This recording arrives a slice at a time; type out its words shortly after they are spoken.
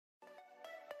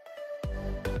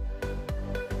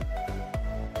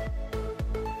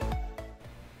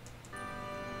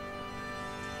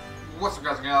What's up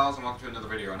guys and gals, and welcome to another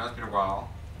video. I know it's been a while,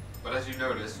 but as you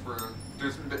noticed, we're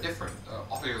doing something a bit different.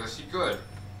 Audio is actually good.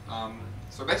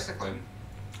 So basically,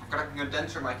 I've got a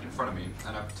condenser mic in front of me,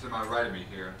 and up to my right of me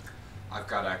here, I've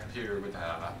got a computer with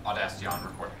Audacity on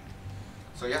recording.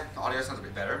 So yeah, the audio sounds a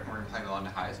bit better. We're going to be playing along the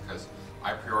Heist, because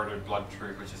I pre-ordered Blood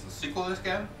Truth, which is the sequel to this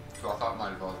game, so I thought I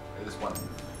might as well play this one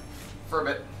for a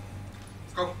bit.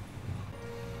 Let's go.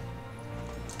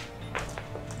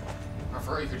 I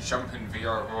forgot you could jump in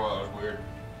VR. Oh, that was weird.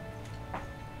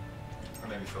 That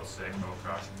made me feel sick. Oh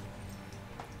gosh.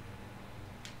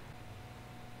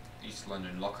 East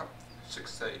London lockup,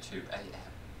 6:32 AM.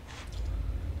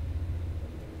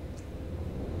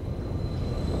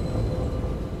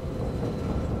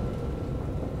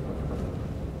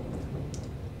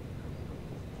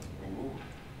 Ooh,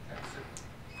 that's it.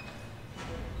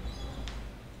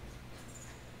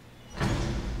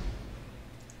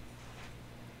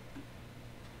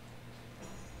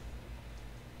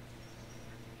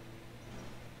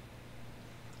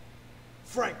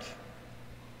 Frank,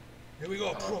 here we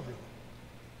got a problem.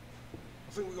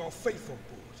 I think we got a thief on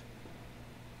board.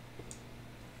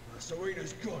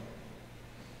 Serena's gone.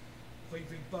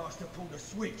 Thieving bastard pulled a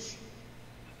switch.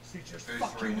 Stitch us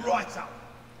fucking Serena? right up.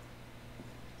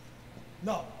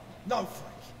 No,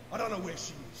 Frank. I don't know where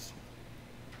she is.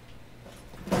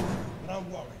 But don't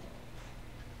worry. I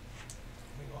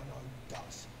think I know who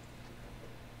does.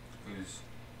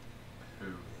 Who?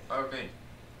 Oh, me.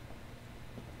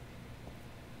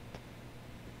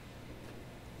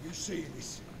 You see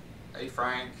this? Hey,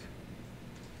 Frank.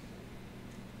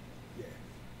 Yeah.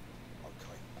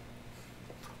 Okay.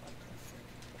 Frank.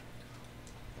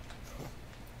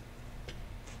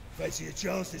 Fancy your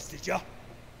chances, did ya?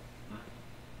 What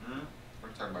are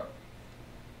you talking about?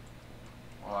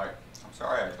 Alright, I'm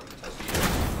sorry I took the test.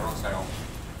 They're on sale.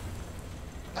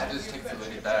 I just take the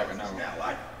lady bag, I know. These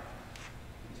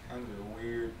hands are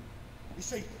weird. You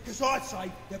see, because I'd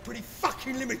say they're pretty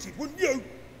fucking limited, wouldn't you?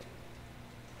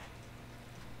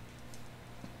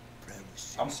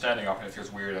 I'm standing up and it feels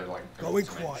weird. I like go in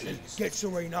quietly, get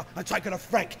Serena, and take her to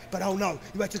Frank. But oh no,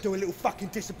 you had to do a little fucking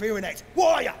disappearing act.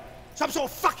 What are you? Some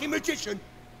sort of fucking magician?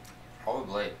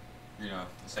 Probably. You know,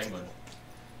 it's England.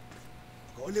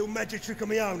 Got a little magic trick of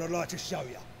my own I'd like to show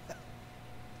you.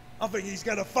 I think he's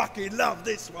gonna fucking love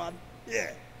this one.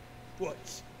 Yeah.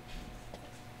 Watch.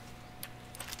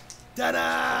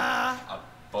 Ta-da! A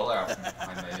bullet out from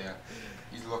behind me, yeah.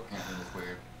 He's looking at me this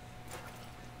weird.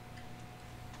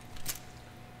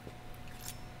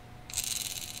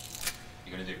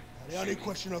 What are you gonna do? The only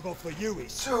question I've got for you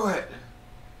is... Do it!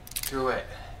 Do it.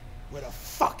 Where the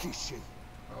fuck is she?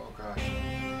 Oh gosh.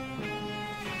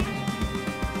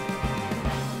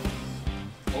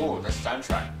 Oh, the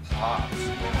soundtrack pops.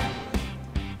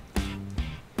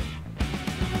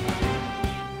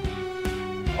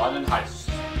 London Heist.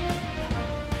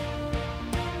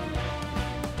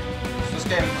 So this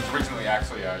game was originally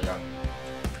actually a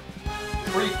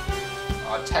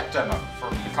tech demo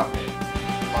from the company,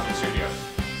 London Studios.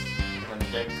 When the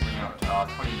game came out,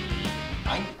 2009,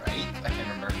 right? I can't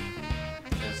remember.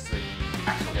 Is the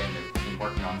actual game they've been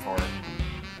working on for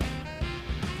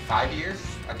 5 years,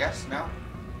 I guess, now.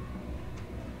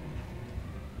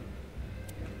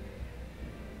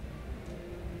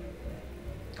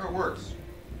 Oh, it works.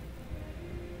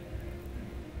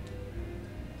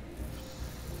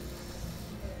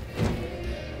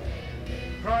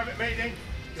 Private meeting.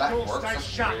 The door stays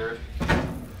shut. Weird.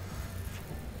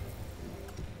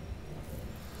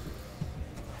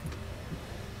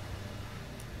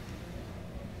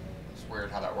 It's weird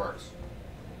how that works.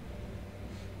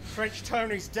 French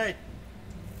Tony's dead.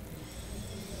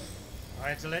 I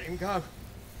had to let him go.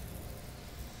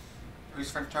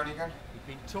 Who's French Tony again? He'd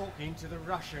been talking to the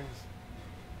Russians.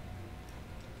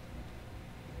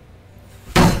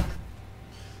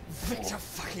 Victor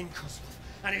fucking Kozlov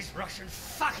and his Russian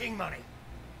fucking money.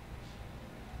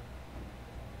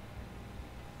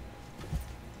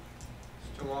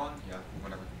 Still on? Yeah,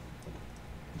 whatever.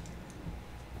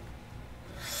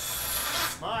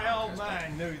 My old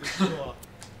man knew the score.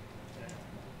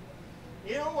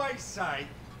 He always say,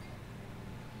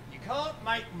 you can't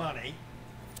make money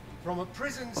from a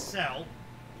prison cell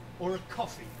or a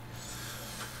coffee.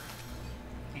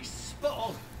 He's spot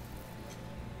on.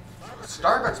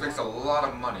 Starbucks makes a lot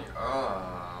of money.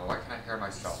 Oh, why can't I hear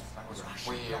myself? That was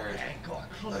weird. Ain't got a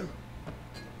clue.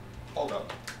 Hold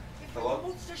up. If Hello? he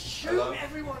wants to shoot Hello?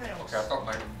 everyone else, Okay, I thought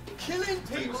my killing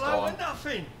thing people was over gone.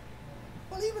 nothing.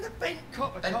 Well, even a bent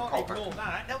copper Bent can't copper. ignore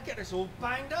that. They'll get us all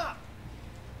banged up.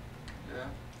 Yeah.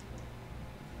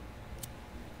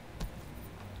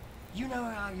 You know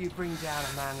how you bring down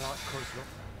a man like Kozlov?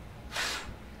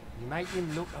 You make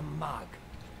him look a mug.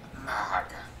 Mug.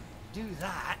 Do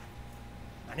that,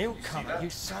 and he'll You come see at that? you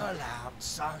so loud,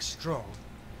 so strong,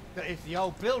 that if the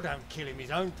old Bill don't kill him,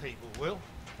 his own people will.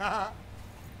 And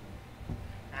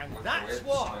that's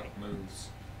why, Moves.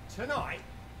 tonight,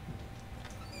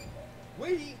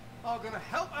 we are going to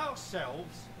help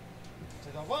ourselves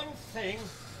to the one thing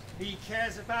he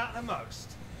cares about the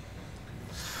most.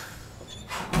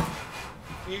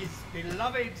 His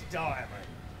beloved diamond,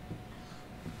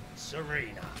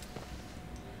 Serena.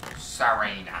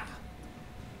 Serena.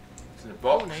 It's in the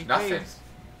All box. he Nothing. needs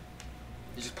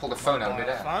You just pulled the phone out of by a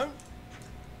midair. phone.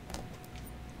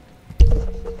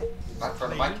 That's where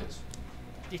the mic is.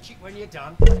 Ditch it when you're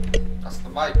done. That's the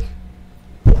mic.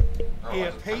 Oh,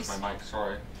 Earpiece. That's my mic,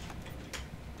 sorry.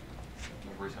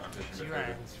 No recent ambition, It's but your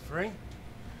maybe. hands free.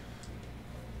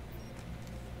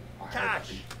 I heard that Cash.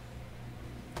 beat.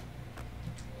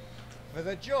 For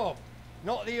the job,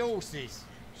 not the horses.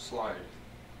 Slide.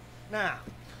 Now,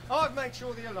 I've made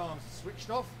sure the alarms are switched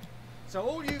off, so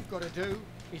all you've got to do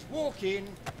is walk in,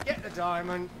 get the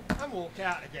diamond, and walk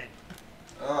out again.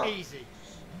 Oh, Easy.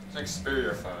 it's an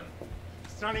Xperia phone.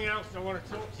 Something else I want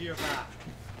to talk to you about.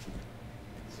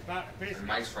 It's about the The business.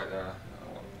 mic's right there.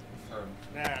 Oh, phone.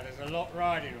 Now, there's a lot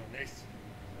riding on this.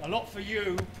 A lot for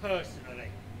you personally.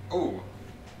 Ooh.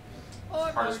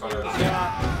 I'm Hardest on phone you.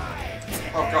 ever.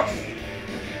 Oh gosh.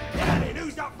 Danny,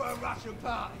 who's up for a Russian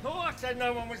party? Oh, I said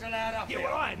no one was allowed up Yeah, here.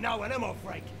 well, I ain't no one, am I,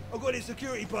 Frank? I've got the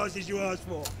security passes you asked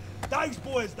for. Those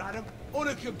boys done them on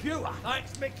a computer.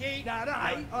 Thanks, Mickey. Now,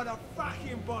 they are the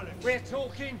fucking bollocks. We're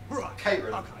talking. Right.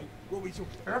 Cameron. Okay, what are we talking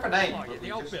I don't have a name. Oh, but the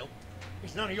we old just- Bill.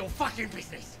 It's none of your fucking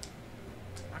business.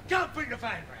 Now go and bring the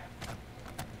van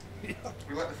round. about?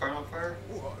 We let the phone on fire?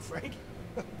 All right, Frank.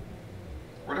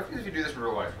 What if you do this in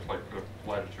real life? Just like put a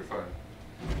light at your phone.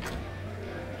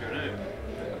 Doing it in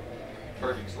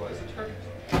charging slot. Is it charging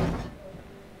slot?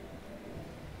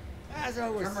 As I If I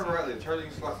was remember rightly, the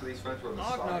charging slot for these phones were on the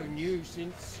I've side. known you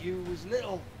since you was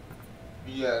little.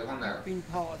 Yeah, one there. Been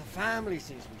part of the family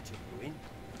since we took you in.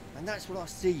 And that's what I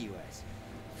see you as.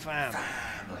 Family.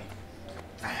 Family.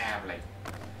 Family.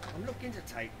 I'm looking to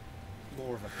take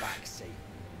more of a back seat.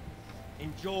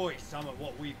 Enjoy some of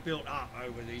what we've built up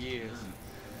over the years.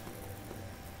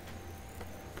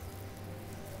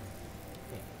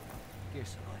 Here,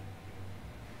 some light.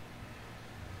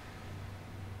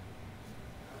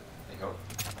 There you go.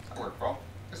 That worked well.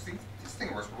 This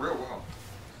thing works real well.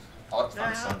 Oh, it's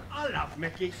fun, Now, son. I love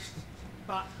Mickey,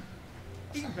 but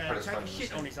he can Put barely his take phone a in the shit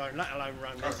sink. on his own, let alone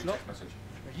run Oh, this good lot. text message.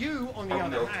 But you, on the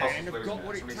Probably other no cost hand, of have got losing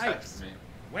what it. it Somebody takes texted me.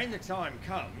 when the time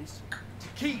comes to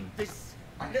keep this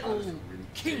My little hands are really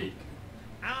king big.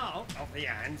 out of the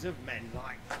hands of men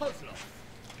like Kozlov.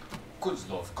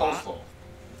 Kozlov. Kozlov.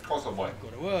 Kozlov boy.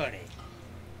 Got to earn it.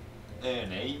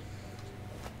 Ernie.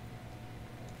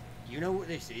 You know what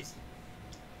this is?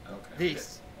 Okay.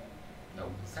 This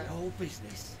No. is the whole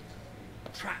business.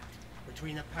 Trapped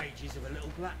between the pages of a little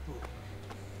black book.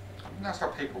 That's how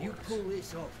paper You works. pull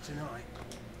this off tonight.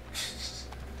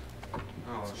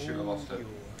 Oh It's shoot, I all lost it. yours.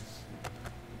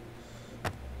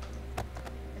 Don't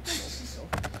knock this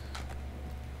off.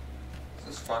 It's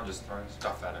just fun just throwing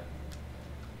stuff at it.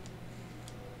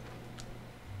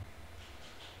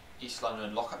 East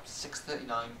London lockup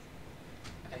 6:39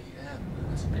 AM.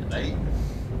 That's a bit late.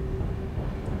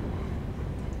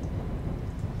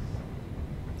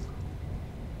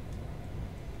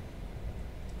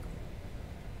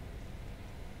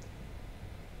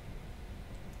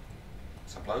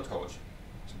 It's a blowtorch.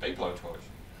 It's a big blowtorch.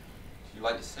 If you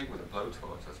light a cig with a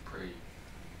blowtorch, that's pretty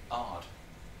odd.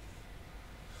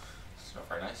 It's not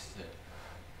very nice, is it?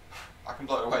 I can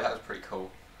blow it away, that was pretty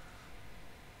cool.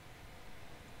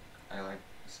 I like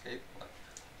escape.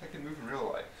 I can move in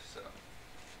real life, so.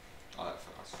 Oh, that's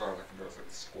as far as I can go, it's like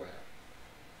a square.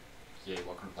 Yay,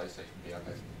 welcome to PlayStation VR,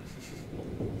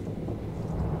 guys.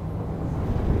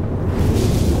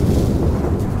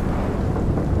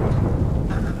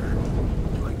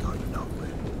 You ain't going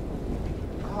nowhere.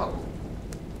 Oh.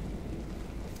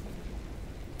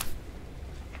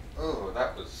 Oh,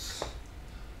 that was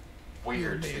You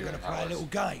weird and me are feeling, going to that play a was. little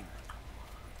game.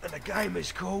 And the game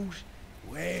is called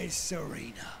Where's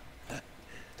Serena?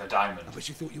 The diamond. I bet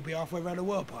you thought you'd be halfway around the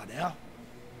world by now.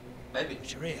 Maybe.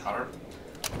 But you're here. I don't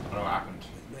know what happened.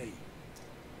 With me.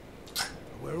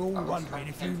 And we're all That was wondering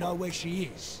if you painful. know where she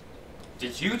is.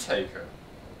 Did you take her?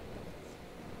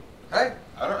 Hey,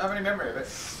 I don't have any memory of it.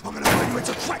 I'm gonna turn you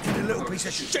into cracking a little piece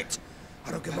of shit!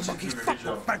 I don't give a That's monkey's just fuck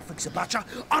individual. what Frank thinks about you.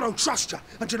 I don't trust you.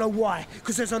 And do you know why?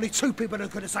 Because there's only two people that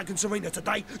could have taken Serena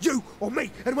today. You or me.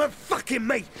 And it weren't fucking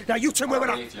me. Now you two I wear it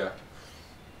up. believe you.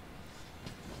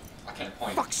 I can't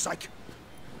point. Fuck's sake.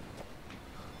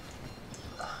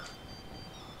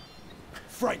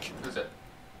 Frank. Who's it?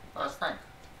 Oh, it's Frank.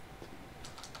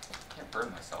 Can't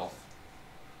burn myself.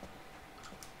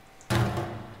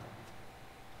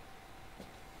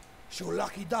 It's your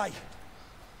lucky day.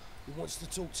 He wants to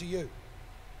talk to you.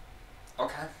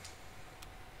 Okay.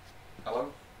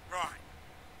 Hello? Right.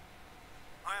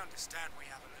 I understand we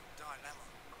have a little dilemma.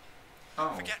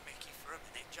 Oh. Forget Mickey for a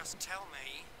minute. Just tell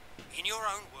me, in your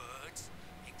own words,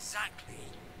 exactly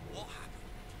what happened.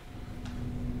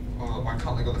 Oh, I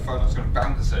can't think of the phone. I was going to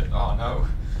bounce it. Oh no.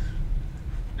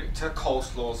 Victor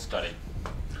Coleslaw study.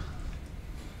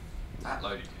 That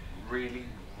loaded really,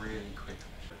 really quick.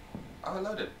 Oh, it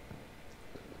loaded.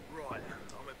 Right,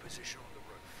 I'm in position on the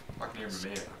roof. I can even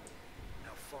remember it.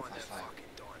 Now find that Flashlight.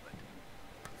 fucking diamond.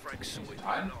 Frank's Is it sorted the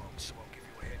time? alarm, so I'll give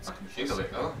you a heads I up. can jiggle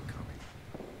it though.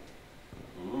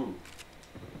 Ooh.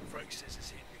 Frank says it's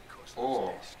hidden in Costa's Oh.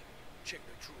 desk. Check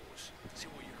the drawers, see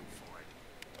what you can find.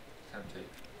 Empty.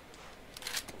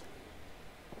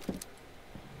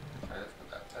 Okay, let's put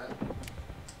that there.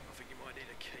 I think you might need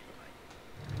a key, mate.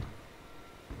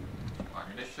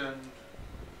 Ammunition.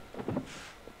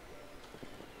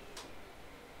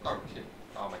 Oh, okay.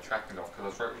 Oh, my tracking's off because I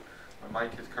was right. My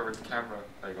mic is covered the camera.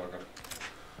 There you go, I got it.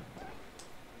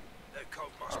 That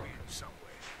code must be in somewhere.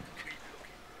 Keep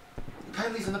looking.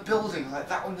 Apparently he's in the building, like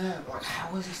that one there. Like,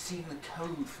 how is he seeing the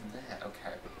code from there?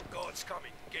 Okay. Guard's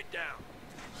coming. Get down.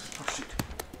 Oh, shit.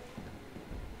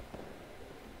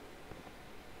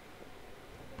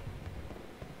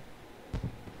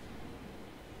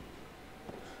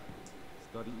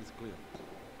 Study is clear.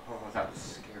 Oh, that was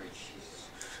scary, Jesus.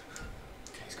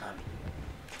 Okay, he's gone.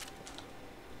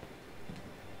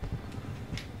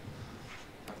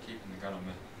 I'm keeping the gun on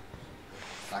me.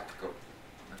 That could go.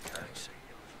 Okay.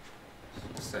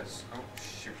 What's this? Oh,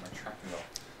 shoot, my tracking's off.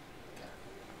 Okay.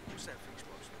 What's that thing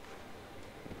supposed to be?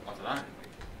 I don't know.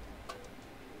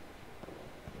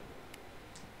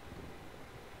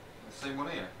 The same one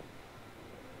here.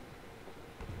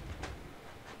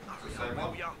 It's the same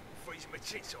one. Yeah, freezing my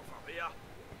tits off up here.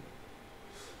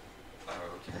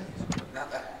 Okay, so putting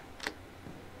that there.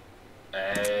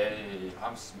 Hey,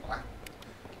 I'm smart.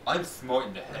 I'm smart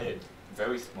in the head.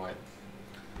 Very smart.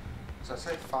 So I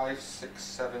say 5, 6,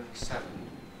 7, 7.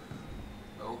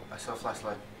 Oh, I saw a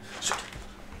flashlight. Shit.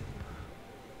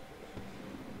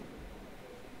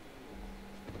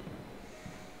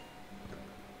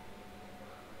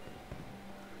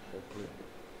 All clear.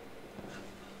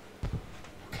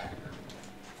 Okay.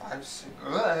 5, 6.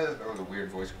 That was a weird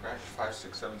voice crack. 5,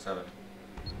 6, 7, 7.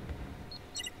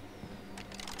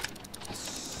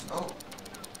 Yes. Oh.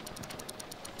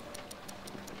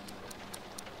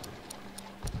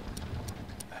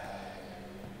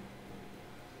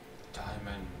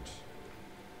 Diamond.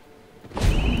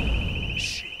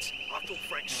 Shit. I thought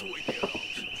Frank sorted the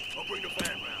alarms. I'll bring the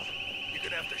van round. You're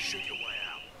gonna have to shoot your way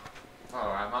out.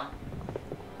 Oh, am I?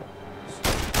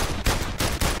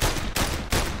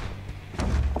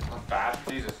 Not bad.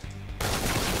 Jesus.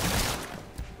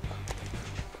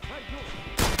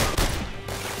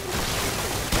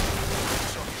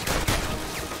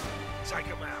 Take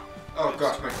him out. Oh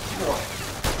gosh, my God.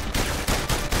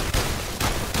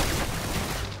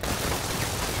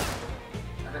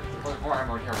 There's more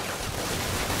ammo here. Okay.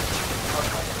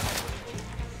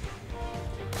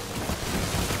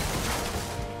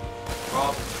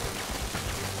 Well.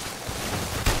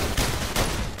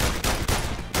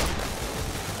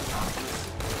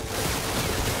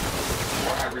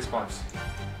 More high response.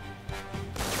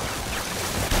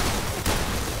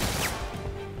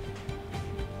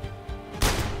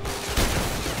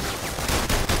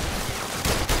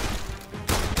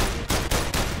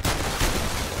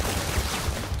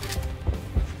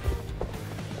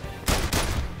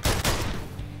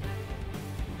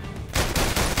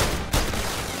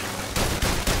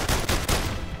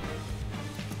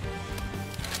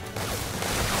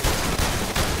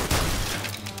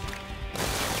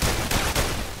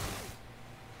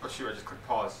 Oh shoot, I just clicked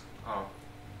pause. Oh.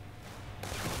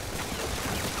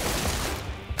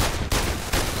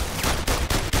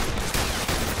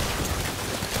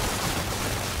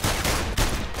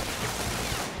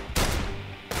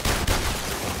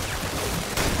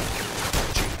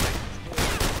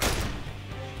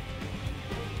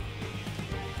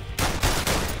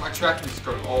 My tracking is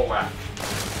going all whack.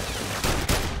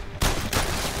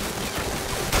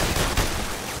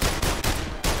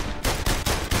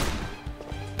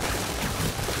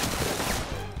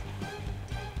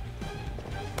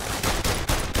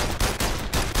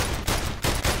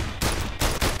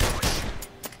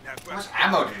 Now How much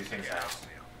grab ammo do you think Get that out is? of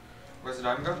here. Where's the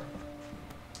diamond go?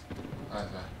 Oh,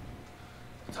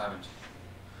 the diamond.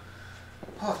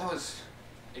 Oh, that was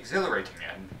exhilarating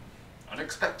and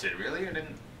unexpected, really. I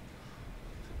didn't.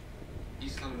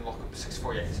 Eastland lockup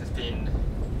 648. It's been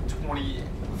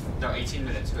 18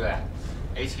 minutes for that.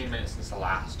 18 minutes since the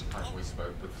last time we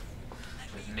spoke with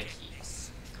Mickey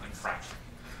and Frank.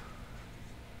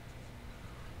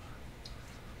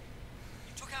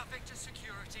 You took out Victor's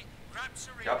security, grabbed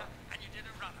Serena, Yep. and you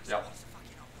didn't run us. Yep. What's the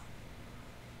fucking offer?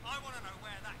 I want to know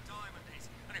where that diamond is,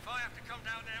 and if I have to come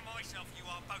down there myself, you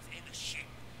are both in the shit.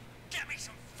 Get me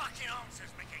some fucking answers,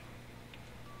 Mickey.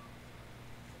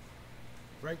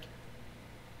 Frank?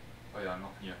 Oh yeah, I'm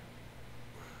knocking you.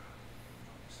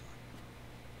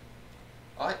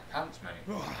 I like pants, mate.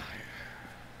 Well,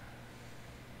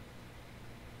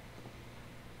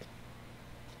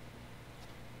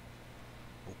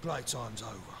 playtime's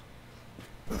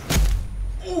over.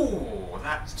 Oh,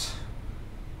 that's.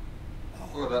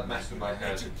 Oh, that messed with my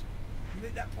head. Legend. You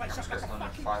lit that place up like a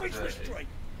fucking Christmas tree.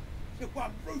 You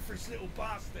one ruthless little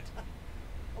bastard.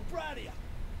 I'm proud of you.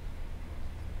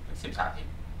 It seems happy.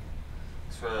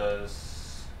 This was.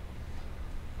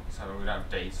 So we don't have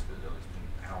dates, but it was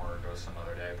an hour ago, some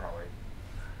other day, probably.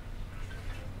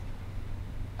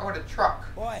 I want a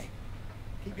truck. Boy,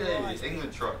 keep your Hey, eyes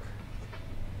England truck.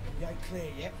 You ain't clear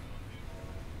yet.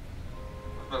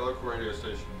 My local radio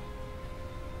station.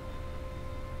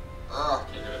 Ah,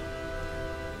 can't get it.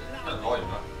 Not volume,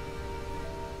 though.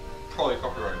 Probably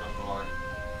copyright, not gonna lie.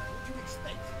 What do you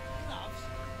expect? Gloves?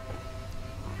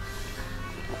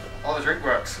 Oh, the drink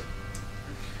works.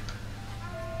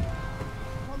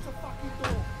 Close the fucking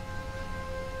door.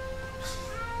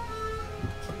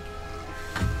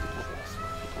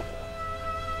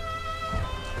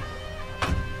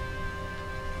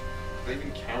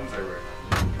 Leaving cans everywhere.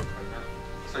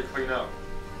 Say clean up.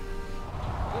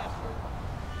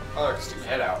 Oh, stick your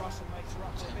head out. Russell makes her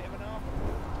up to a bit of an arm.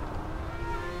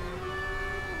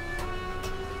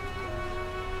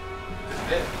 This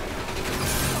is it.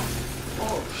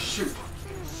 Oh, shoot.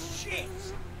 Shit!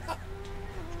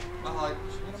 I'm like,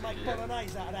 Gonna make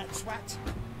bolognese out of that twat.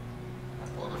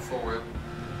 on the four wheel.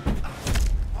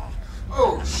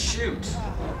 Oh, shoot.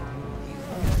 You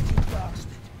dirty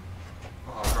bastard.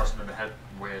 Oh, I crossed him in the head.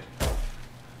 Weird.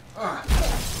 Good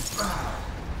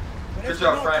Whenever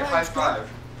job, the Frank. night High time's five.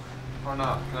 Or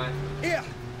not, can I? come, Here!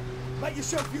 Make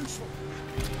yourself useful.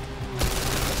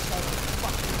 Let's go to the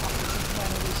fucking opposite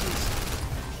manner this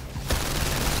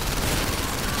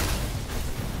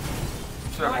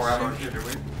is. Should have more ammo here, do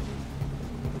we?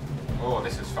 Oh,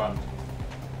 this is fun.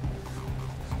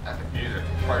 Epic music.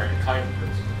 Requiring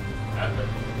kindness. Epic.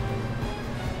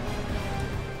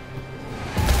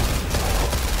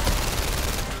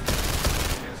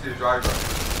 You can see the driver.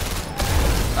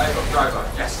 I got driver,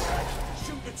 yes.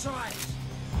 Shoot the tires.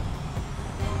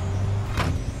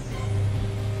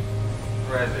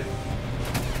 Where is it?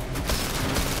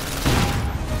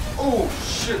 Oh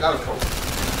shit, that was cool.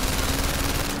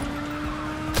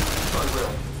 Sorry,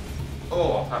 Will.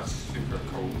 Oh, that's super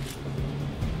cool.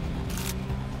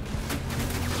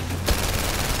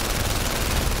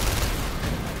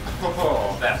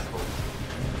 Oh, that's cool.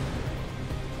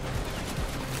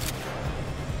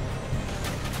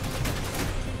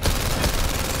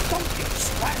 Don't get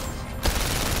sweat.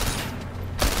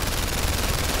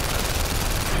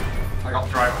 I got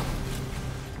driver.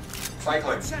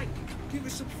 Cycling. Tank, give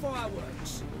us some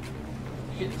fireworks.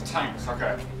 Hit the tanks,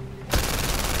 okay.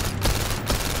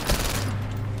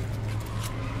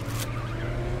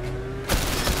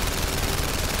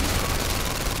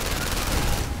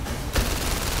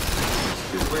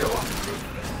 Good wheel.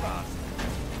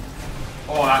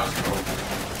 Oh, that was cool.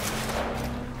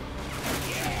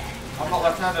 I'm not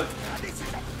left-handed.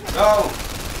 No!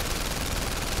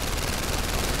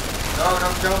 No,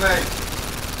 don't kill me!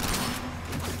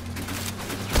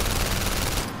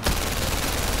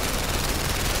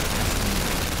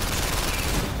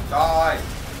 Die!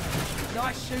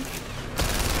 Nice shooting.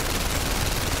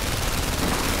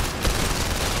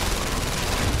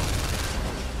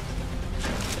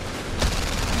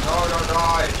 No, don't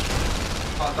die!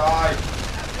 Can't die!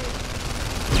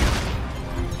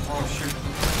 Oh shoot.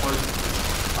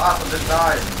 Ah, I just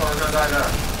died. I thought I was gonna die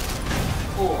there.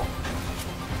 Oh.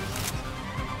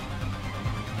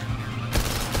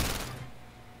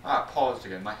 Ah, paused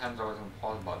again. My hand's always on the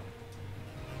pause button.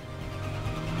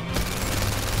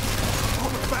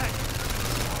 On the back.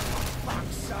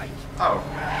 Fuck's sake. Oh.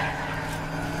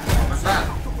 What's that?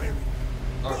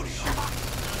 Oh shoot.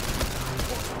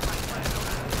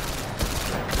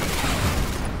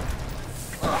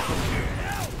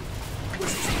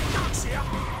 What's this nuts here?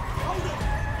 Hold on.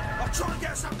 I'll try and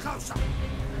get us up closer.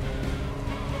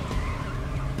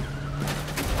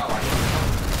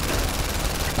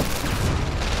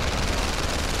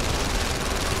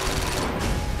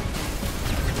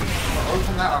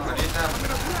 Loosen that up, I need them.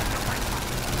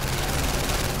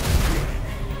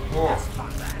 Whoa.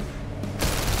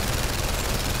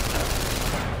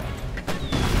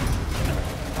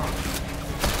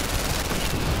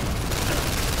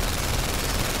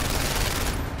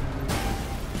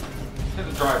 Hit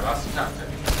the driver, that's the captain.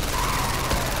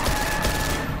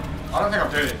 I don't think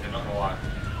I'm doing anything, not gonna lie.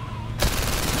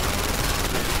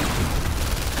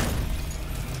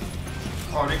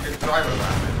 Oh, I need to get the driver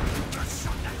back.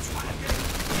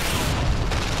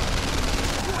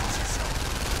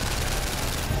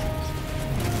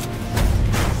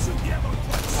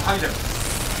 Hide him.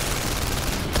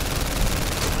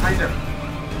 Hide him.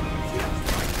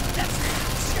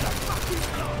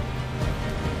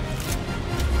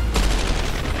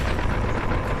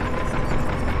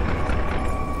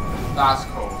 That's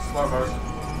cool. Slow motion.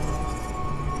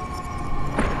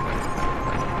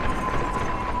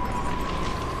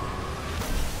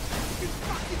 Did you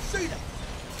fucking see that?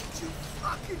 Did you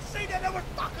fucking see that? That was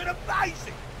fucking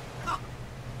amazing! Huh.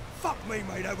 Fuck me,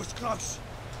 mate, that was close.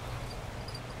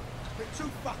 Bit too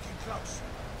fucking close.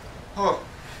 Oh.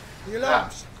 The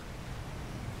alarms.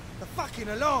 The fucking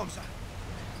alarms.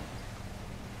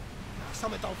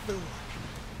 Something don't feel right.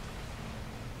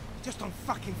 It just don't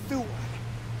fucking feel right.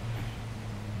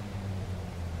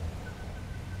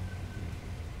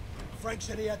 Frank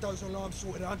said he had those alarms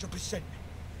sorted 100%.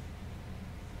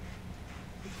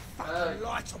 He fucking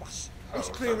lied to us. He's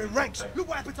clearing ranks. Look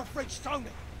what happened to French Tony.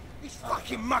 He's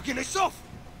fucking mugging us off.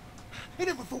 He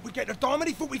never thought we'd get the diamond.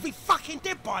 He thought we'd be fucking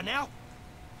dead by now.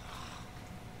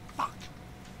 Fuck.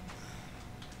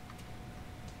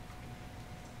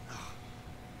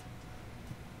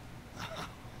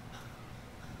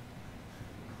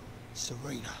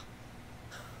 Serena.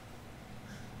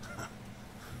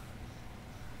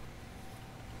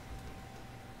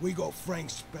 We got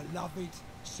Frank's beloved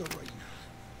Serena.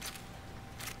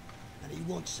 And he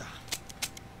wants her.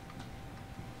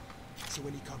 So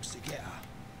when he comes to get her,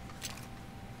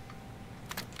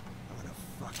 I'm gonna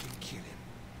fucking kill him.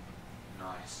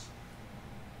 Nice.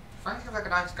 Frank seems like a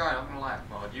nice guy, I'm not gonna lie.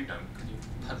 Well, you don't, because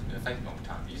you've punched me in the face a long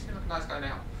time. You seem like a nice guy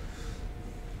now.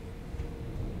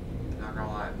 Not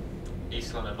gonna lie.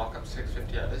 East London lockup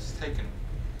 650. Yeah, this has taken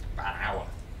about an hour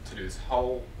to do this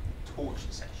whole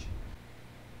torture session.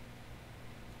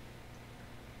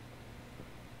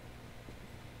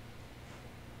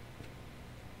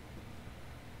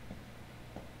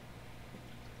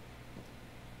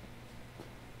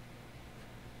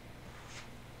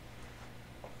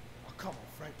 Oh, come on,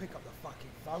 Frank, pick up the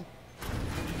fucking phone.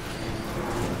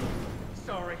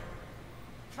 Sorry.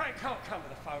 Frank can't come to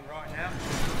the phone right now.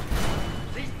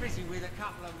 He's busy with a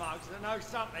couple of mugs that know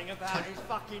something about his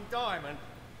fucking diamond.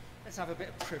 Let's have a bit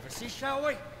of privacy, shall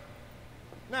we?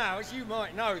 Now, as you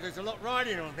might know, there's a lot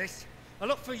riding on this. A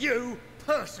lot for you,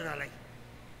 personally.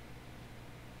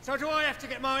 So do I have to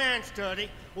get my hands dirty,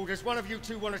 or does one of you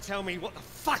two want to tell me what the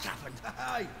fuck happened?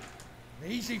 Hey,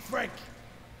 easy, Frank.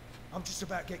 I'm just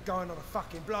about to get going on a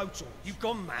fucking blowtorch. You've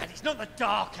gone mad. It's not the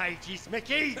Dark Ages,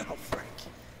 Mickey. Oh, Frank.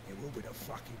 It will be the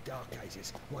fucking Dark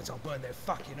Ages once I burn their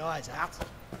fucking eyes out. The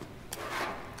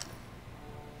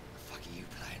fuck are you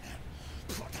playing at?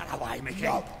 Put that away, Mickey.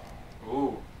 No.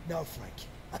 Ooh. No, Frank.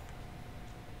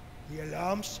 The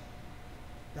alarms?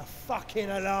 The fucking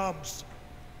alarms.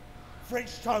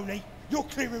 French Tony, you're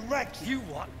clearing ranks. You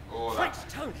what? Oh, French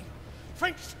Tony?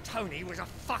 French Tony was a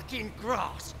fucking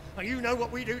grass. And you know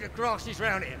what we do to grasses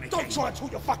round here, Mickey. Don't try and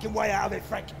talk your fucking way out of it,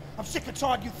 Frank. I'm sick and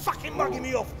tired of you fucking mugging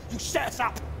me off. You set us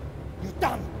up. You're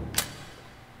done.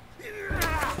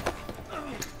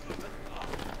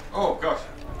 Oh, gosh.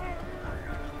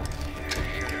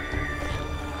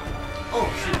 Oh,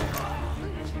 shit.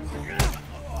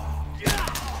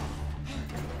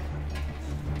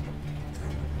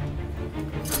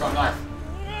 I've got a knife.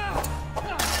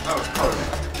 That was close.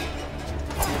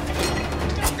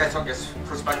 I guess I'll get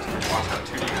perspective from watching that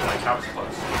 2D, like, that was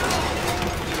close.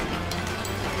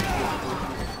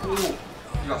 Ooh,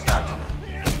 you got stabbed.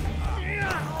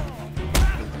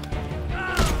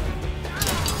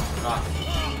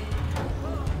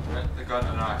 The gun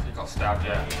and knife, he got stabbed,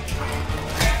 yeah.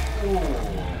 Ooh.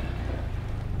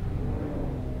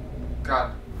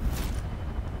 God.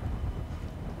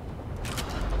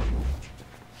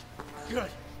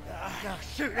 Good. Now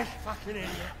shoot this fucking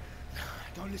idiot.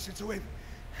 Don't listen to him.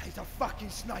 He's a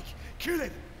fucking snake. Kill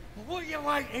him. Well, what are you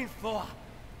waiting for?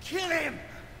 Kill him!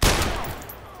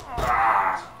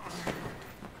 Ah.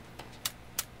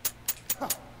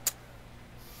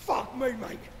 Fuck me,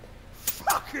 mate.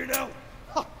 Fucking hell.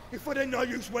 Huh. If I didn't know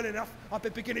you well enough, I'd be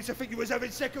beginning to think you was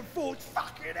having second thoughts.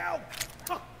 Fucking hell.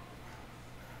 Huh.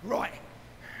 Right.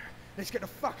 Let's get the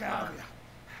fuck out of here.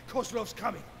 Kozlov's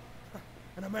coming.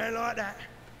 And a man like that,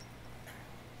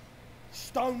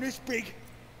 stone this big,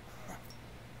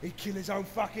 he'd kill his own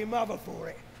fucking mother for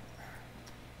it.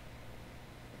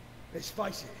 Let's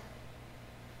face it,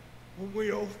 when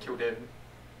we all... Killed him.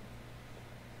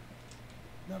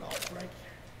 Not like Frank.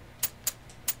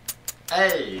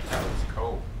 Hey, that was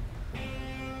cool.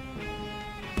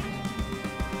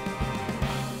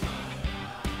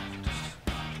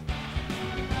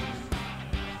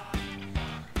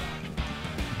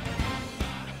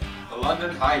 The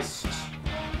London Heist.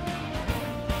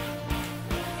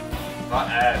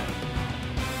 That end.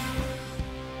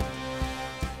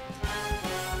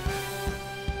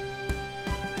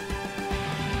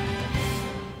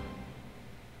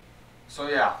 So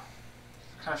yeah,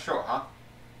 kind of short, huh?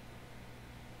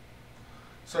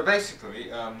 So basically,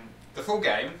 the full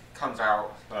game comes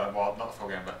out, well, not the full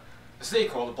game, but the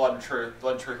sequel, The Blood and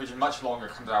Truth, which is much longer,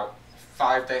 comes out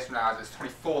 5 days from now. It's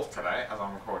 24th today, as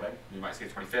I'm recording. You might see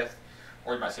the 25th,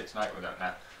 or you might see it tonight, we don't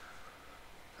know.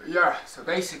 But yeah, so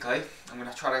basically, I'm going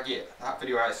to try to get that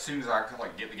video out as soon as I can,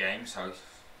 like, get the game, so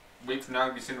a week from now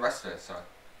you'll be seeing the rest of it, so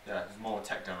yeah, there's more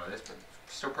tech demo of this, but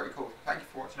still pretty cool. Thank you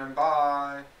for watching, and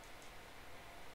bye!